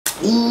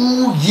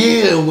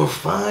yeah, we're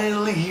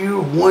finally here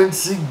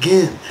once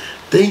again.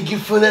 Thank you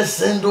for that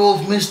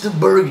send-off, Mr.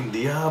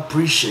 Burgundy. I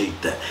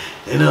appreciate that.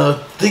 And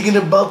thinking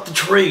about the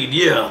trade,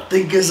 yeah, I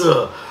think it's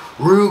a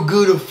real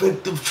good,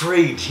 effective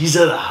trade. He's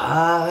at a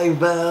high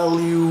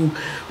value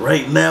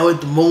right now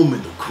at the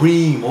moment. The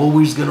cream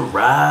always gonna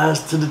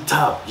rise to the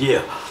top.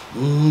 Yeah.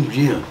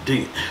 Yeah,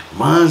 dig it.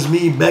 Reminds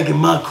me back in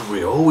my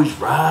career, always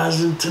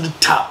rising to the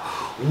top.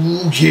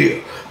 Ooh, yeah.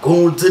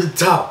 Going to the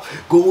top.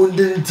 Going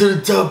down to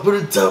the top of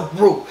the top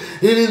rope.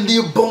 Hitting the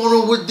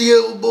opponent with the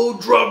elbow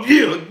drop.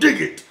 Yeah,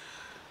 dig it.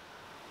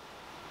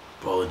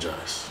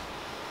 Apologize.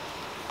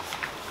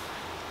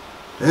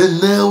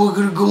 And now we're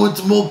gonna go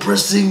into more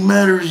pressing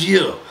matters,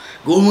 yeah.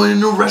 Going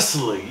into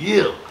wrestling,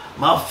 yeah.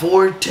 My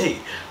forte,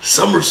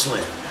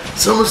 SummerSlam.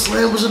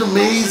 SummerSlam was an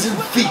amazing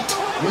feat.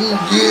 Ooh,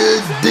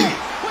 yeah, dig it.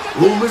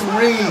 Roman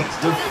Reigns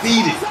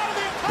defeated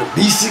the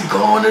BC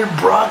Colonel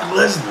Brock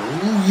Lesnar.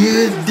 Ooh,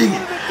 yeah, dig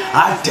it.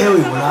 I tell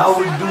you, what I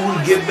would do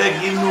is get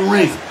back in the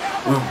ring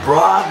with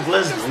Brock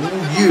Lesnar.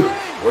 Ooh, yeah.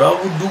 What I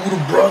would do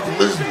with Brock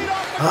Lesnar,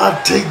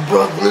 I'd take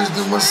Brock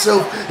Lesnar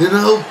myself and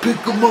I'll pick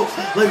him up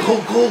like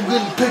Hulk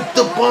Hogan picked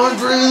up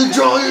Andre the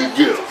Giant,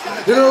 yeah.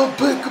 And I'll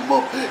pick him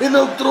up and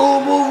I'll throw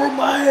him over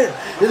my head.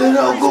 And then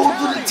I'll go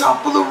to the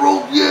top of the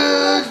rope,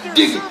 yeah,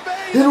 dig it.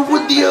 Hit him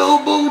with the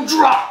elbow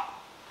drop.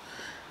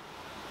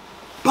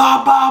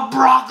 Bye-bye,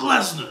 Brock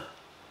Lesnar.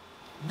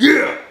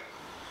 Yeah.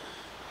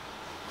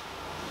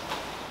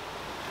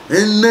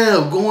 And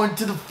now, going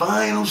to the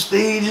final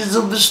stages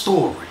of the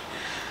story.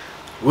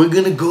 We're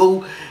going to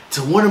go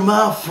to one of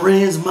my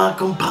friends, my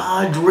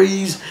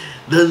compadres,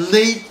 the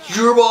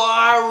nature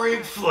boy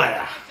Ric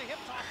Flair.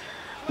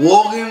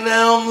 Walking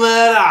down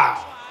that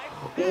aisle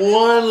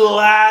one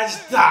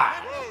last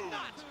time.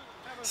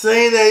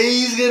 Saying that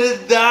he's going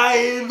to die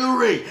in the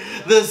ring.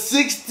 The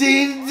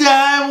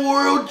 16-time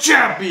world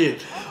champion.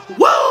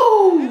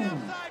 Woo!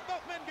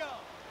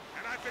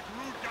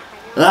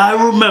 I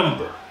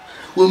remember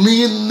when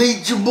me and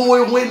Nature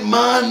Boy went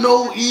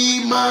mano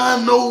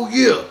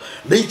yeah.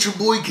 Nature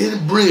Boy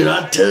can bring it,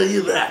 I tell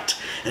you that.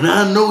 And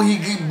I know he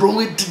can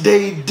bring it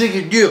today, dig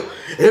it, yeah.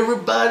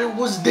 Everybody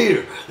was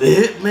there. The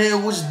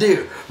Hitman was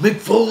there. Mick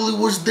Foley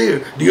was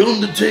there. The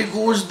Undertaker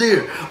was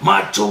there.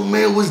 Macho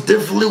Man was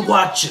definitely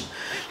watching.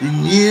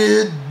 And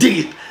yeah,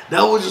 dig it.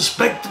 That was a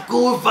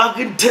spectacle if I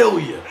can tell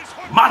you.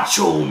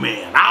 Macho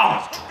Man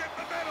out.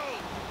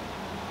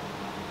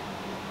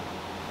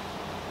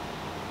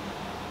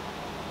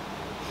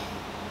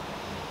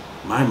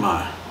 My,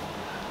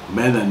 a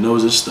man that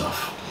knows his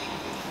stuff,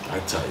 I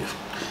tell you.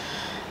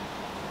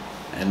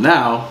 And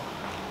now,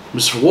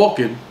 Mr.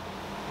 Walken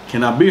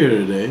cannot be here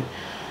today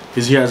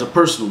because he has a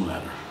personal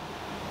matter.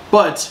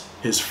 But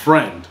his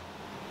friend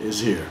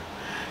is here.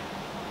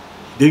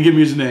 He did give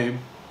me his name.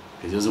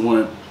 He doesn't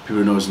want people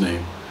to know his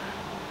name.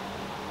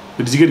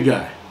 But he's a good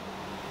guy.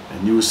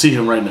 And you will see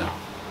him right now.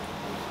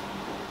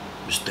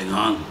 This thing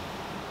on?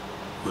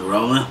 We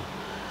rolling?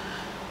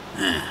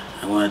 Yeah,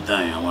 I want to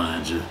tell you, I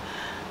want to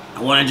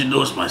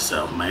introduce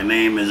myself. My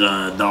name is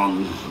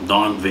Don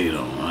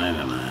Vito, right?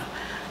 And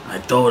I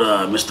told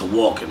Mr.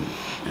 Walken,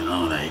 you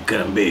know, that he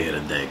couldn't be here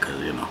today because,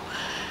 you know,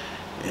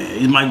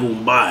 he's my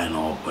goodbye and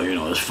all, but, you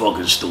know, it's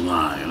fucking still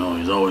on, you know.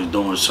 He's always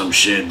doing some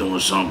shit, doing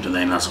something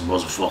they not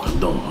supposed to fucking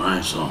do,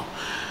 right? So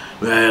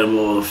we had him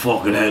over the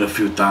fucking head a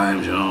few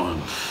times, you know,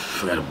 and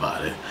forget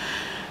about it.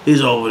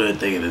 He's over there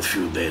taking a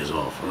few days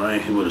off,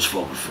 right? He with his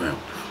fucking family.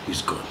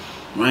 He's good,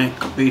 right?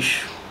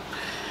 Capiche?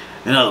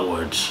 In other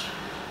words,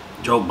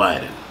 Joe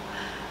Biden,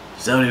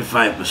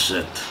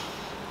 75%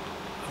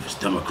 of his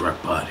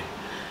Democrat Party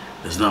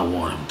does not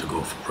want him to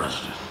go for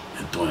president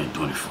in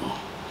 2024.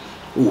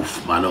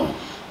 Oof, I don't.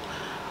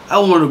 I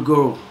wouldn't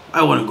go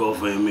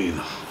for him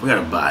either. Forget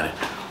about it.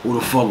 Who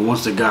the fuck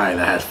wants the guy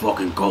that has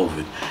fucking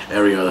COVID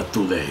every other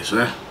 2 days,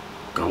 eh?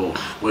 Come on,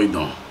 what you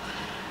doing?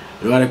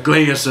 You gotta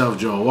clean yourself,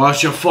 Joe.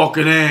 Wash your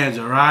fucking hands,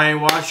 alright?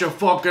 Wash your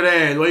fucking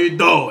hands. What you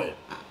doing?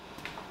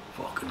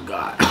 Fucking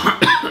guy.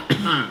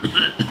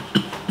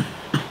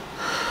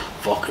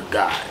 Fucking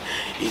guy.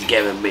 He's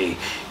giving me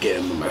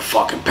my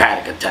fucking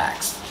panic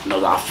attacks. You know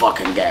that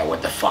fucking guy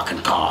with the fucking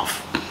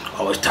cough.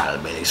 Always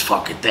telling me these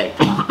fucking things.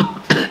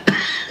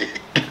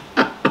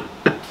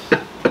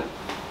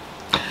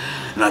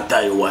 And I'll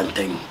tell you one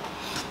thing.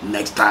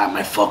 Next time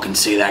I fucking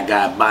see that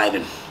guy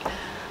Biden,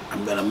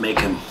 I'm gonna make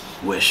him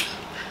wish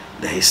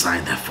that he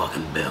signed that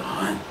fucking bill,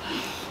 alright?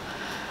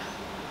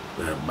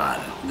 Forget about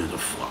it. Who gives a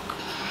fuck?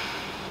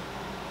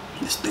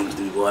 These things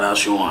do what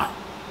else you want.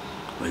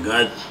 We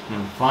good?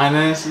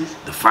 Finances?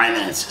 The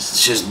finances.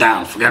 It's just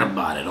down. Forget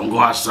about it. Don't go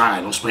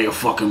outside. Don't spend your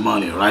fucking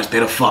money, alright? Stay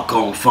the fuck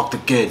home. Fuck the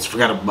kids.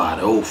 Forget about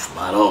it. Oof,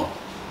 about all.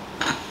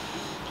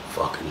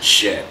 Fucking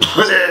shit.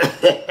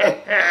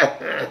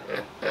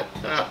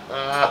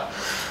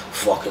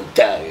 Fucking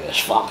tell you, it's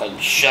fucking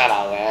shit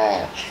out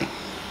there.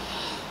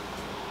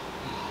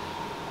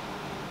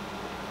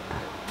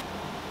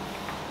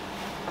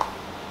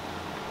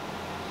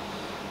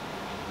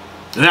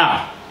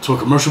 Now, to a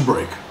commercial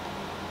break.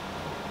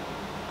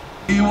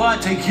 You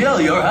want to kill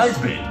your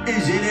husband?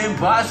 Is it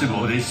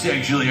impossible to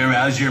sexually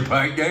arouse your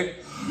partner?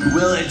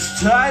 Well,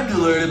 it's time to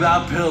learn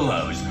about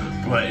pillows.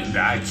 But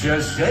not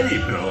just any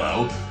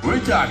pillow.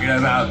 We're talking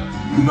about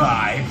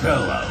my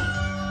pillow.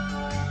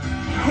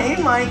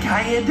 Hey Mike,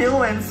 how you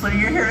doing? So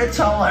you're here to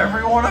tell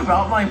everyone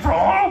about my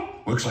pillow?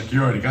 Looks like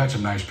you already got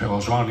some nice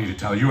pillows, so I don't need to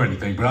tell you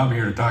anything, but I'm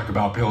here to talk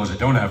about pillows that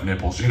don't have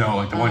nipples, you know,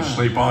 like the ones you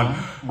sleep on.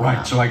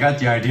 Right, so I got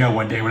the idea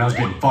one day when I was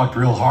getting fucked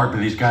real hard, but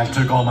these guys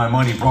took all my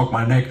money, broke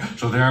my neck,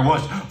 so there I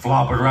was,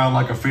 flopping around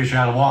like a fish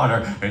out of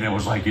water, and it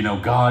was like, you know,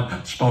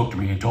 God spoke to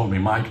me and told me,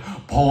 Mike,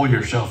 pull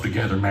yourself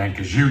together, man,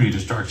 because you need to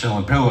start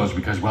selling pillows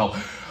because, well,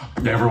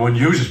 everyone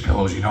uses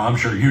pillows, you know, I'm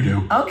sure you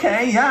do.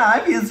 Okay, yeah,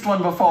 I've used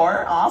one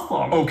before.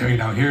 Awesome. Okay,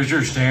 now here's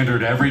your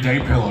standard everyday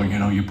pillow. You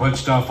know, you put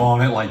stuff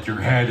on it like your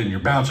head and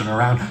you're bouncing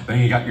around. Then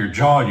you got your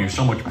jaw and you're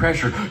so much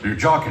pressure, your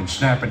jaw can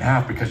snap in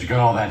half because you got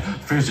all that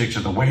physics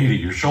of the weight of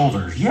your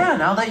shoulders. Yeah,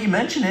 now that you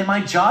mention it,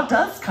 my jaw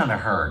does kind of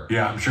hurt.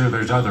 Yeah, I'm sure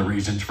there's other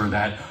reasons for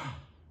that.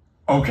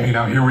 Okay,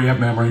 now here we have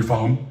memory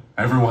foam.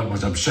 Everyone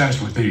was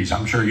obsessed with these.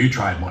 I'm sure you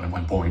tried one at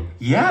one point.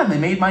 Yeah, and they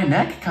made my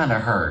neck kind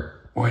of hurt.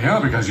 Well, yeah,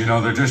 because, you know,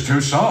 they're just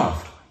too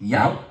soft.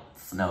 Yep,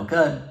 it's no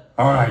good.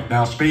 All right,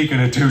 now speaking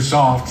of too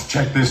soft,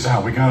 check this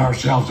out. We got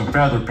ourselves a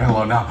feather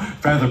pillow. Now,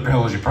 feather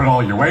pillows, you put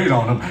all your weight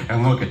on them,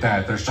 and look at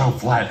that, they're so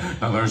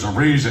flat. Now, there's a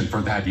reason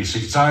for that. You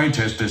see,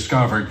 scientists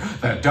discovered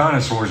that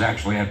dinosaurs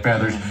actually had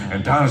feathers,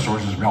 and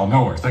dinosaurs, as we all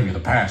know, are a thing of the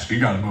past. You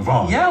gotta move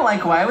on. Yeah,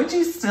 like, why would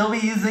you still be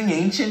using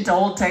ancient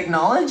old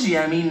technology?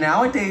 I mean,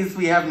 nowadays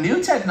we have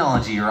new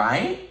technology,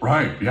 right?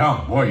 Right,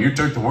 yeah. Boy, you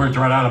took the words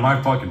right out of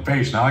my fucking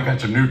face. Now, I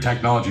got some new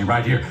technology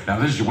right here. Now,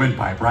 this is your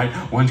windpipe,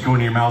 right? One's going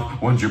to your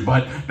mouth, one's your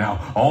butt.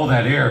 Now, all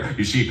that air,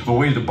 you see, the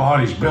way the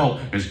body's built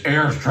is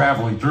air's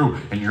traveling through,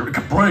 and it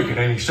could break at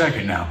any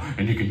second now,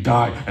 and you can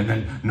die, and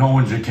then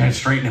you can't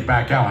straighten it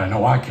back out. I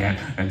know I can't,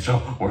 and so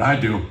what I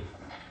do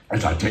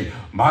is I take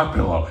my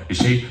pillow. You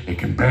see, it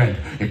can bend,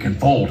 it can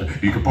fold,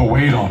 you can put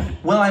weight on it.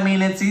 Well, I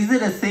mean, it's easy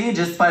to see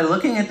just by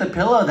looking at the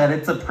pillow that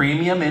it's a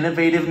premium,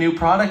 innovative new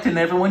product and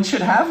everyone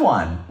should have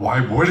one.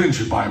 Why wouldn't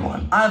you buy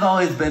one? I've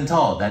always been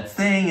told that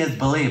seeing is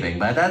believing,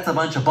 but that's a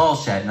bunch of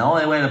bullshit, and the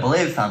only way to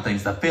believe something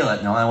is to feel it,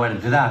 and the only way to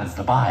do that is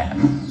to buy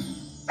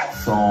it.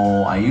 So,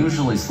 I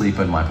usually sleep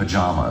in my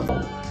pajamas.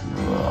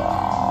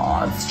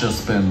 It's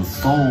just been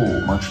so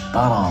much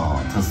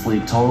better to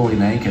sleep totally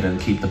naked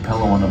and keep the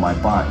pillow under my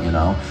butt, you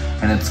know?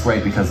 And it's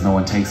great because no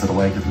one takes it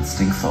away because it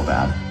stinks so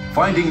bad.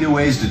 Finding new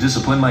ways to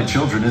discipline my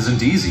children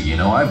isn't easy, you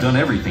know. I've done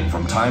everything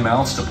from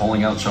timeouts to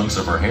pulling out chunks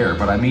of her hair,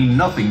 but I mean,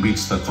 nothing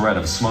beats the threat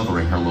of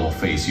smothering her little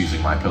face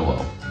using my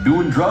pillow.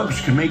 Doing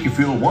drugs can make you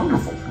feel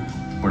wonderful,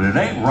 but it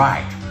ain't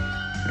right.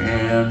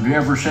 And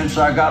ever since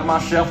I got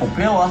myself a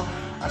pillow,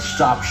 I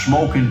stopped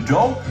smoking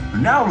dope,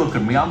 and now look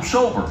at me, I'm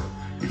sober.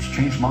 It's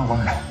changed my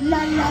life. La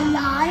la la,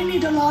 I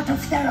need a lot of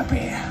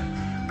therapy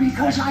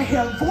because I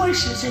hear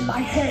voices in my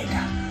head.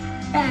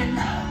 And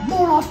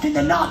more often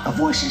than not, the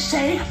voices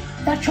say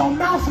that your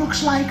mouth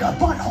looks like a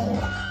butthole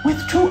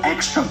with 2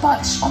 extra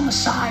butts on the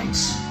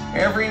sides.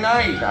 Every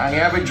night, I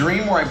have a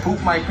dream where I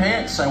poop my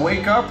pants. I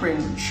wake up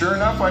and sure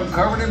enough, I'm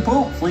covered in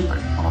poop.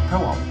 Sleeping on a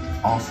pillow.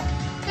 Awesome.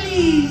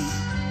 Please,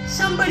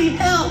 somebody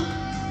help.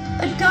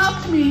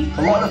 Adopt me.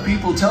 A lot of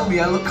people tell me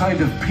I look kind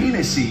of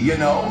penisy, you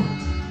know?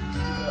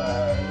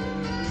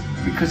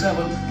 Because I have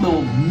a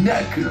little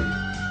neck and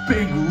a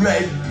big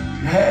red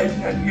head,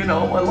 and you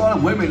know, a lot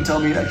of women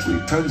tell me it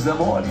actually turns them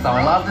on. So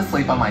I love to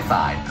sleep on my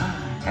side,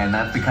 and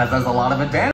that's because there's a lot of advantages.